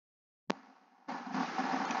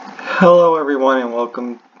Hello everyone and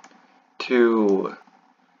welcome to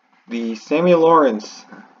the Sammy Lawrence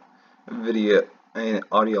video and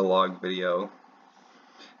audio log video.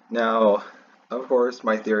 Now, of course,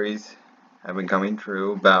 my theories have been coming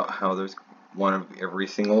true about how there's one of every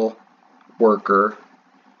single worker,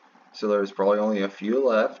 so there's probably only a few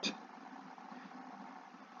left,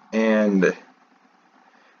 and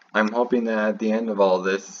I'm hoping that at the end of all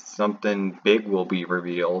this something big will be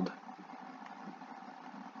revealed.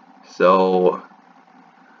 So,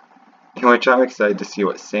 in which I'm excited to see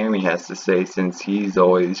what Sammy has to say, since he's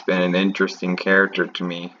always been an interesting character to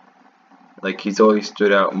me. Like, he's always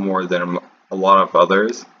stood out more than a lot of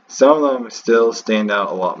others. Some of them still stand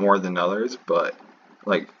out a lot more than others, but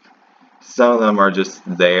like, some of them are just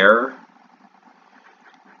there.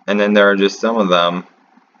 And then there are just some of them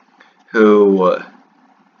who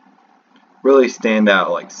really stand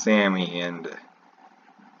out, like Sammy and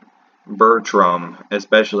Bertram,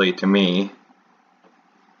 especially to me.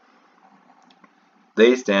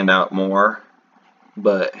 They stand out more,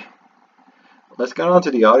 but let's get on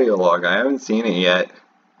to the audio log. I haven't seen it yet,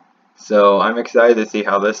 so I'm excited to see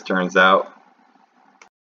how this turns out.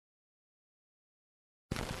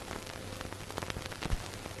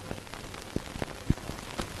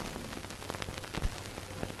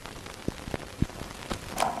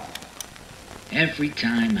 Every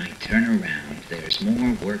time I turn around, there's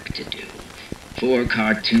more work to do. 4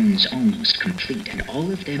 cartoons almost complete, and all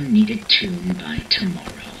of them need a tune by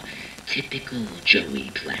tomorrow. Typical Joey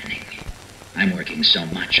planning. I'm working so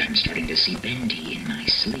much I'm starting to see Bendy in my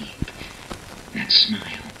sleep. That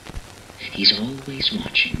smile. He's always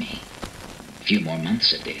watching me. A few more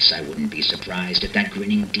months of this, I wouldn't be surprised if that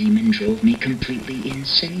grinning demon drove me completely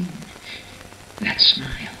insane. That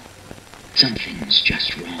smile. Something's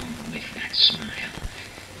just wrong with that smile.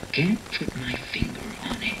 Can't put my finger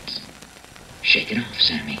on it. Shake it off,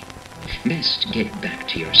 Sammy. Best get back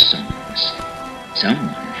to your songs. Someone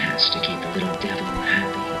has to keep the little devil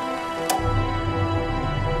happy.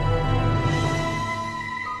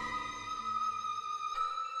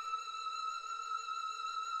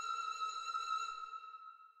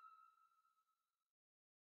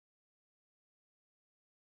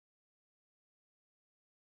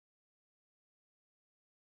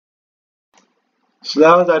 So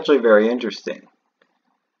that was actually very interesting.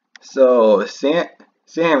 So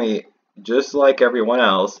Sammy, just like everyone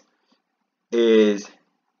else, is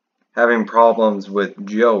having problems with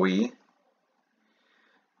Joey,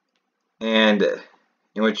 and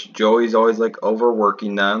in which Joey's always like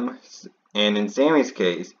overworking them. And in Sammy's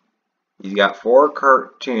case, he's got 4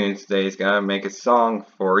 cartoons that he's got to make a song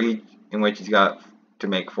for each, in which he's got to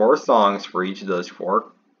make 4 songs for each of those 4,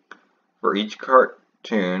 for each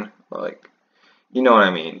cartoon, like, you know what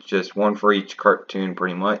I mean, just one for each cartoon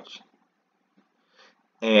pretty much.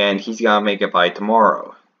 And he's got to make it by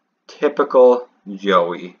tomorrow. Typical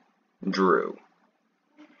Joey Drew.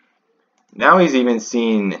 Now he's even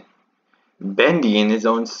seen Bendy in his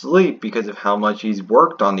own sleep because of how much he's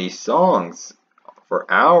worked on these songs for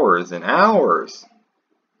hours and hours.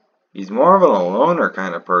 He's more of a loner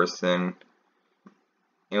kind of person,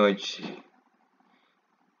 in which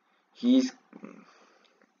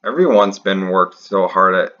everyone's been worked so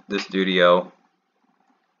hard at the studio,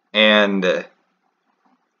 and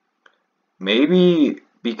maybe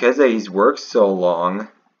because he's worked so long,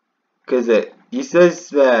 because he says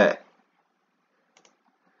that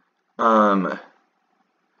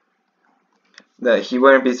that he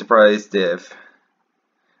wouldn't be surprised if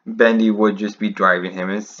Bendy would just be driving him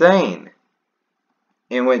insane,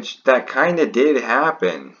 in which that kind of did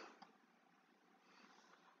happen.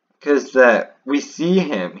 Because that we see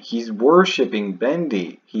him, he's worshipping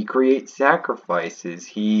Bendy. He creates sacrifices.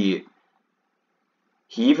 He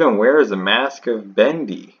even wears a mask of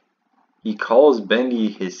Bendy. He calls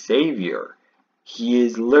Bendy his savior.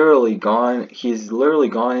 He's literally gone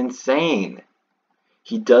insane.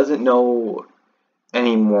 He doesn't know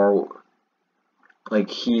anymore.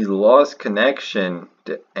 Like, he's lost connection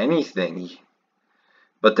to anything.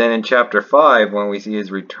 But then in chapter 5, when we see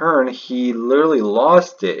his return, he literally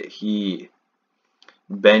lost it.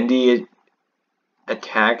 Bendy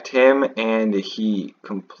attacked him and he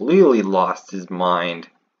completely lost his mind.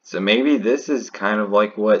 So maybe this is kind of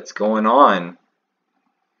like what's going on.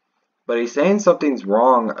 But he's saying something's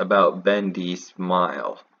wrong about Bendy's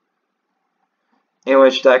smile. In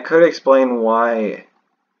which that could explain why,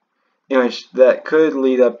 in which that could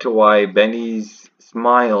lead up to why Bendy's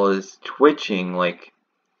smile is twitching. Like,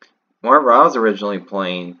 whenever I was originally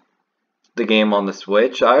playing the game on the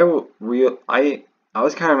Switch, I was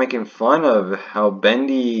kind of making fun of how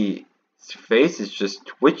Bendy's face is just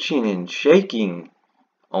twitching and shaking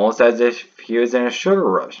almost as if he was in a sugar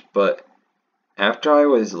rush. But after I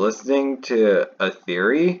was listening to a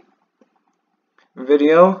theory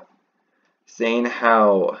video saying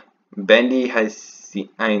how Bendy has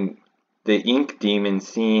seen, the ink demon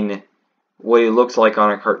seen what he looks like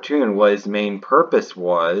on a cartoon, what his main purpose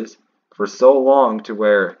was for so long, to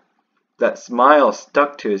where that smile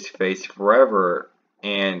stuck to his face forever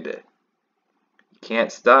and he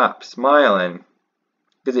can't stop smiling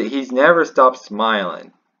because he's never stopped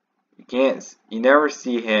smiling. You never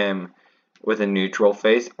see him with a neutral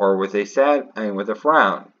face or with a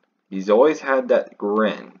frown. He's always had that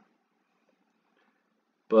grin.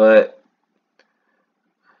 But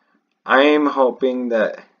I'm hoping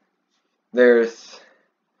that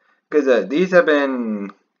because these have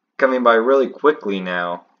been coming by really quickly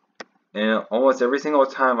now, and almost every single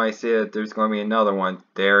time I see that there's going to be another one,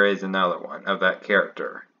 there is another one of that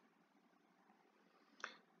character.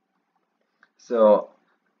 So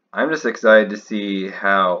I'm just excited to see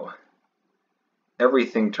how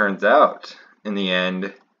everything turns out in the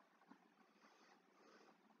end,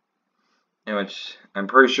 in which I'm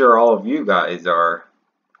pretty sure all of you guys are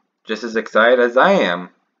just as excited as I am.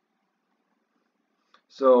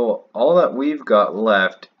 So all that we've got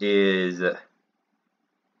left is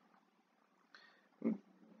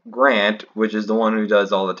Grant, which is the one who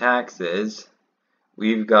does all the taxes.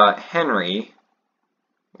 We've got Henry.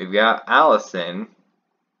 We've got Allison.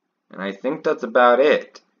 And I think that's about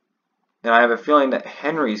it. And I have a feeling that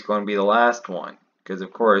Henry's going to be the last one, because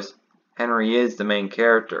of course Henry is the main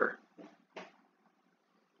character.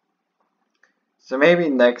 So maybe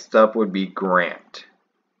next up would be Grant.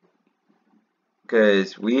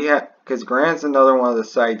 Because Grant's another one of the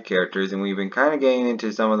side characters, and we've been kind of getting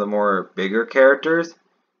into some of the more bigger characters.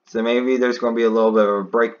 So maybe there's going to be a little bit of a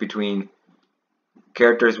break between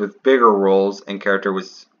characters with bigger roles and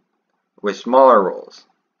characters with smaller roles.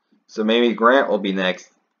 So maybe Grant will be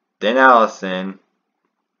next, then Allison,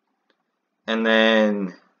 and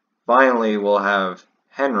then finally we'll have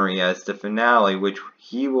Henry as the finale, which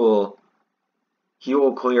he will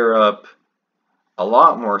clear up a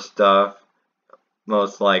lot more stuff,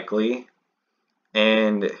 most likely,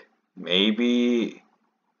 and maybe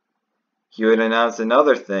he would announce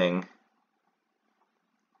another thing.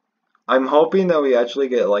 I'm hoping that we actually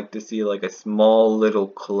get to see a small little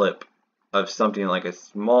clip of something, like a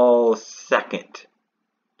small second,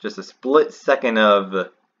 just a split second of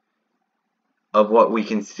what we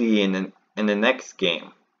can see in the next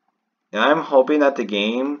game. And I'm hoping that the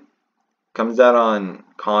game comes out on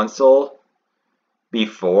console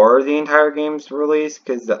before the entire game's release,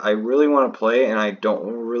 because I really want to play it, and I don't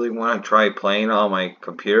really want to try playing it on my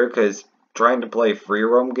computer, because trying to play free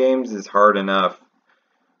roam games is hard enough,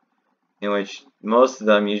 in which most of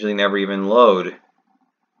them usually never even load.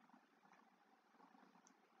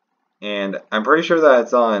 And I'm pretty sure that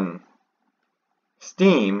it's on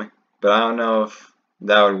Steam, but I don't know if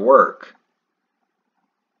that would work,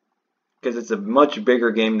 because it's a much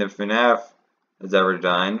bigger game than FNAF has ever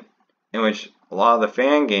done, in which a lot of the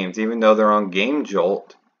fan games, even though they're on Game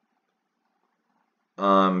Jolt,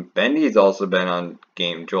 Bendy's also been on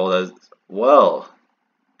Game Jolt as well,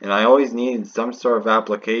 and I always needed some sort of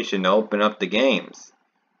application to open up the games.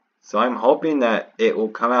 So I'm hoping that it will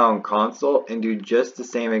come out on console and do just the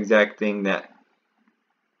same exact thing, to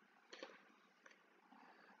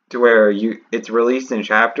where it's released in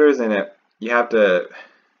chapters, and you have to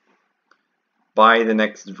buy the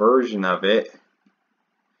next version of it.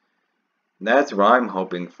 That's what I'm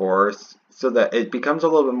hoping for, so that it becomes a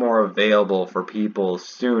little bit more available for people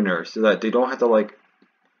sooner, so that they don't have to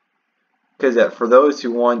because for those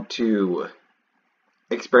who want to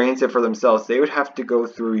experience it for themselves, they would have to go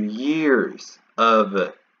through years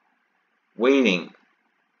of waiting.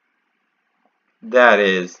 That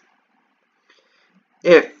is,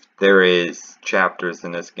 if there is chapters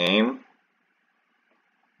in this game.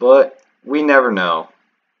 But we never know.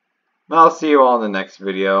 I'll see you all in the next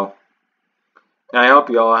video. And I hope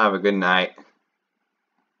you all have a good night.